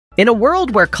In a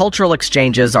world where cultural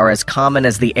exchanges are as common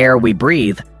as the air we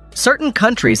breathe, certain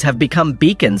countries have become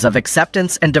beacons of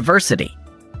acceptance and diversity.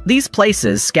 These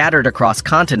places, scattered across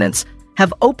continents,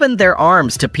 have opened their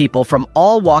arms to people from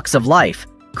all walks of life,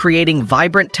 creating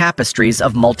vibrant tapestries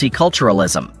of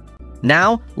multiculturalism.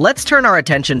 Now, let's turn our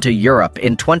attention to Europe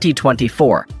in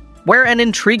 2024, where an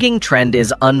intriguing trend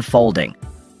is unfolding: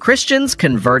 Christians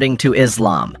converting to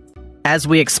Islam. As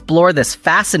we explore this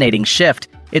fascinating shift,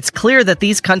 it's clear that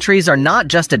these countries are not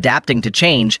just adapting to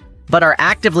change, but are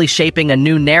actively shaping a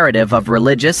new narrative of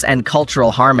religious and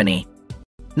cultural harmony.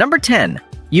 Number 10.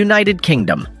 United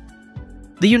Kingdom.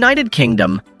 The United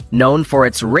Kingdom, known for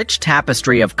its rich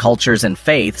tapestry of cultures and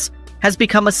faiths, has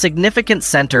become a significant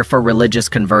center for religious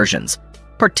conversions,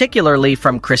 particularly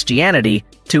from Christianity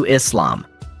to Islam.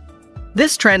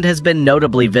 This trend has been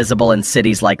notably visible in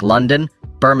cities like London,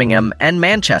 Birmingham, and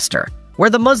Manchester, where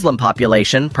the Muslim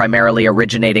population, primarily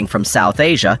originating from South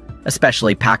Asia,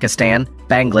 especially Pakistan,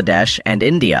 Bangladesh, and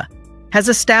India, has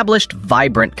established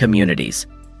vibrant communities.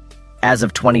 As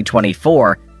of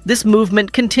 2024, this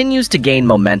movement continues to gain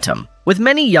momentum, with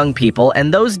many young people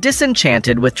and those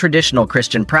disenchanted with traditional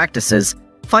Christian practices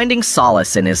finding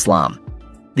solace in Islam.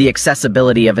 The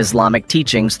accessibility of Islamic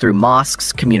teachings through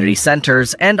mosques, community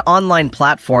centers, and online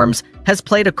platforms has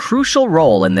played a crucial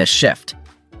role in this shift.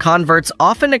 Converts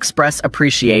often express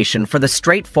appreciation for the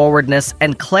straightforwardness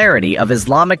and clarity of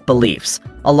Islamic beliefs,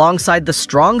 alongside the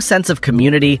strong sense of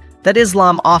community that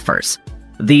Islam offers.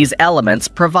 These elements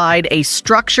provide a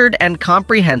structured and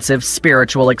comprehensive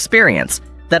spiritual experience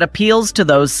that appeals to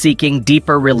those seeking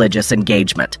deeper religious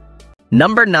engagement.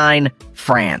 Number 9.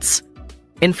 France.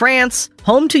 In France,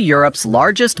 home to Europe's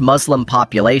largest Muslim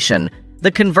population,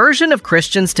 the conversion of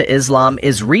Christians to Islam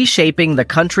is reshaping the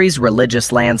country's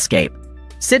religious landscape.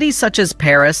 Cities such as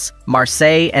Paris,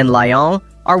 Marseille, and Lyon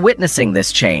are witnessing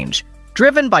this change,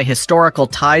 driven by historical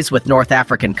ties with North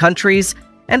African countries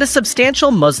and a substantial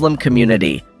Muslim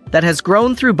community that has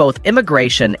grown through both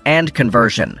immigration and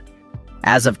conversion.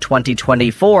 As of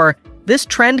 2024, this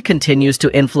trend continues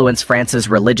to influence France's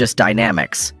religious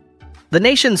dynamics. The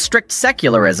nation's strict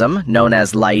secularism, known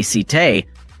as laïcité,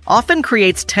 often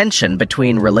creates tension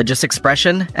between religious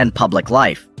expression and public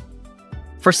life.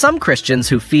 For some Christians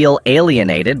who feel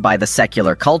alienated by the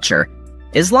secular culture,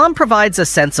 Islam provides a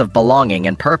sense of belonging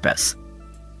and purpose.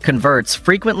 Converts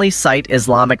frequently cite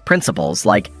Islamic principles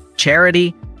like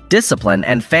charity, discipline,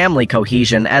 and family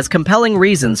cohesion as compelling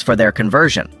reasons for their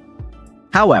conversion.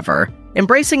 However,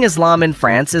 embracing Islam in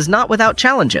France is not without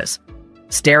challenges.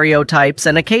 Stereotypes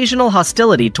and occasional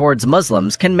hostility towards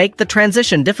Muslims can make the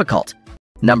transition difficult.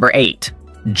 Number 8.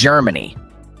 Germany.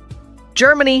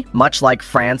 Germany, much like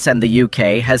France and the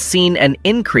UK, has seen an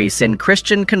increase in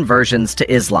Christian conversions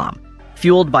to Islam,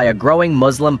 fueled by a growing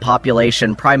Muslim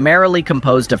population primarily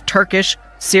composed of Turkish,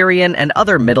 Syrian, and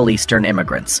other Middle Eastern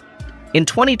immigrants. In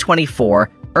 2024,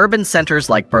 urban centers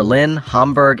like Berlin,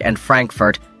 Hamburg, and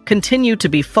Frankfurt continue to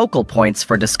be focal points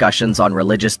for discussions on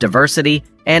religious diversity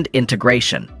and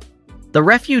integration. The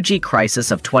refugee crisis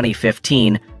of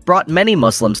 2015 brought many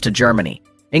Muslims to Germany,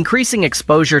 increasing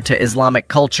exposure to Islamic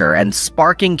culture and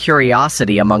sparking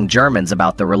curiosity among Germans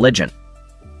about the religion.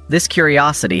 This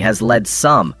curiosity has led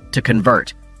some to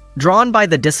convert, drawn by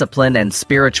the discipline and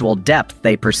spiritual depth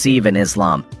they perceive in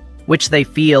Islam, which they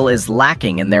feel is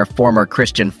lacking in their former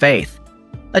Christian faith.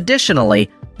 Additionally,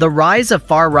 the rise of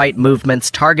far-right movements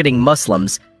targeting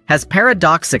Muslims has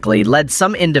paradoxically led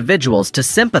some individuals to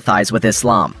sympathize with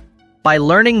Islam. By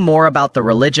learning more about the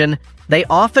religion, they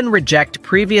often reject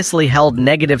previously held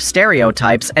negative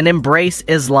stereotypes and embrace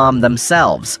Islam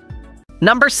themselves.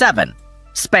 Number 7.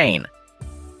 Spain.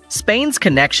 Spain's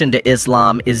connection to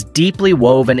Islam is deeply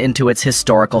woven into its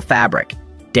historical fabric,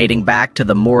 dating back to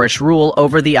the Moorish rule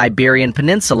over the Iberian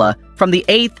Peninsula from the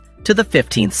 8th to the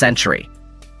 15th century.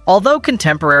 Although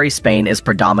contemporary Spain is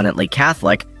predominantly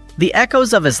Catholic, the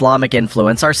echoes of Islamic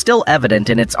influence are still evident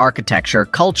in its architecture,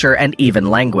 culture, and even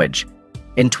language.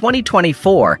 In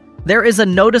 2024, there is a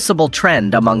noticeable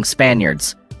trend among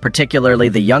Spaniards, particularly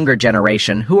the younger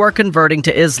generation who are converting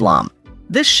to Islam.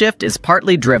 This shift is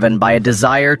partly driven by a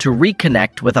desire to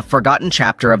reconnect with a forgotten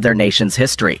chapter of their nation's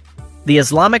history. The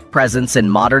Islamic presence in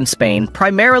modern Spain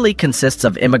primarily consists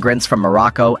of immigrants from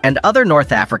Morocco and other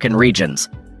North African regions.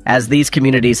 As these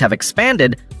communities have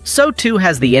expanded, so too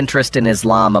has the interest in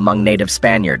Islam among native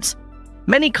Spaniards.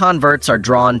 Many converts are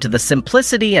drawn to the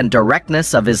simplicity and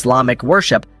directness of Islamic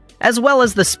worship, as well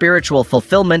as the spiritual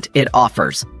fulfillment it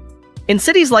offers. In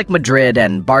cities like Madrid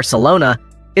and Barcelona,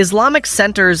 Islamic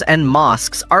centers and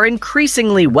mosques are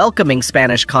increasingly welcoming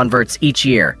Spanish converts each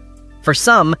year. For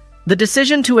some, The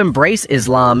decision to embrace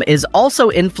Islam is also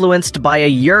influenced by a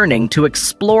yearning to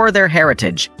explore their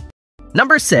heritage.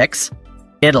 Number 6.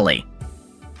 Italy.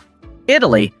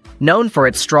 Italy, known for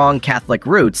its strong Catholic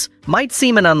roots, might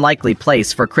seem an unlikely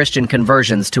place for Christian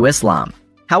conversions to Islam.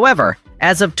 However,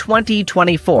 as of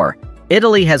 2024,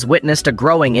 Italy has witnessed a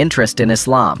growing interest in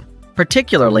Islam,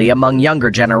 particularly among younger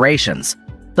generations.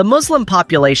 The Muslim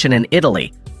population in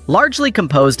Italy, largely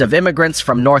composed of immigrants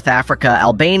from North Africa,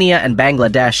 Albania, and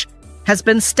Bangladesh, has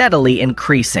been steadily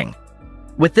increasing.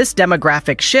 With this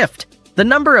demographic shift, the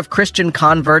number of Christian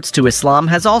converts to Islam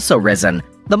has also risen.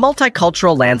 The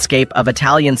multicultural landscape of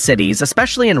Italian cities,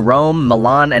 especially in Rome,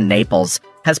 Milan, and Naples,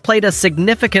 has played a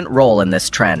significant role in this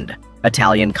trend.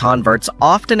 Italian converts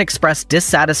often express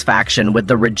dissatisfaction with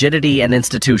the rigidity and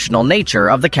institutional nature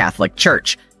of the Catholic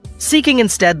Church, seeking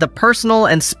instead the personal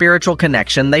and spiritual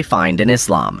connection they find in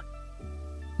Islam.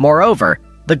 Moreover,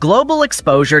 the global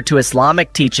exposure to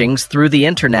Islamic teachings through the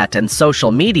internet and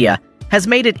social media has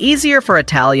made it easier for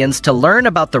Italians to learn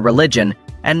about the religion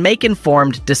and make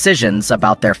informed decisions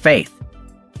about their faith.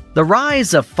 The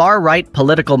rise of far-right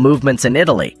political movements in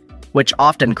Italy, which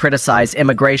often criticize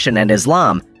immigration and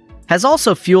Islam, has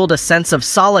also fueled a sense of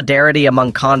solidarity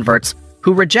among converts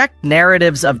who reject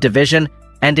narratives of division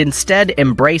and instead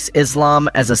embrace Islam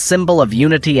as a symbol of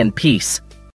unity and peace.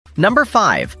 Number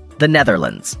 5. The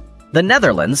Netherlands. The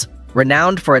Netherlands,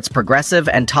 renowned for its progressive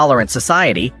and tolerant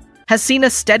society, has seen a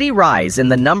steady rise in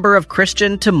the number of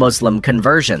Christian to Muslim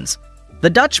conversions. The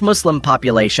Dutch Muslim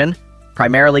population,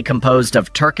 primarily composed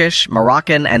of Turkish,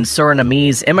 Moroccan, and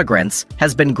Surinamese immigrants,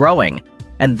 has been growing,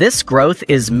 and this growth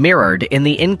is mirrored in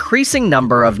the increasing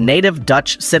number of native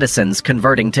Dutch citizens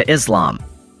converting to Islam.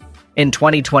 In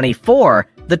 2024,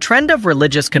 the trend of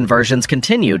religious conversions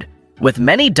continued, with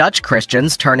many Dutch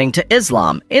Christians turning to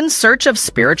Islam in search of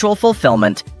spiritual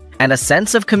fulfillment and a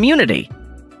sense of community.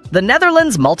 The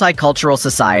Netherlands' multicultural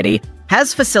society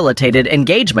has facilitated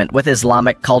engagement with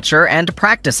Islamic culture and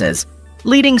practices,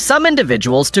 leading some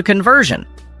individuals to conversion.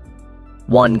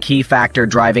 One key factor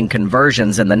driving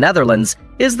conversions in the Netherlands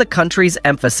is the country's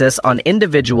emphasis on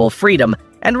individual freedom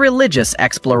and religious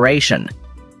exploration.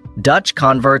 Dutch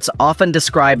converts often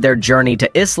describe their journey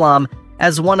to Islam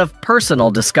as one of personal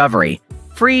discovery,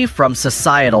 free from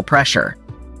societal pressure.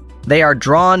 They are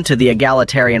drawn to the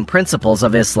egalitarian principles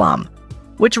of Islam,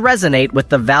 which resonate with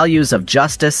the values of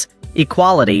justice,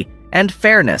 equality, and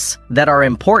fairness that are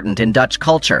important in Dutch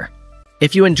culture.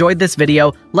 If you enjoyed this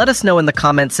video, let us know in the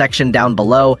comment section down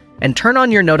below and turn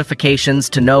on your notifications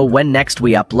to know when next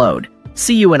we upload.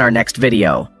 See you in our next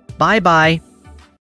video. Bye-bye.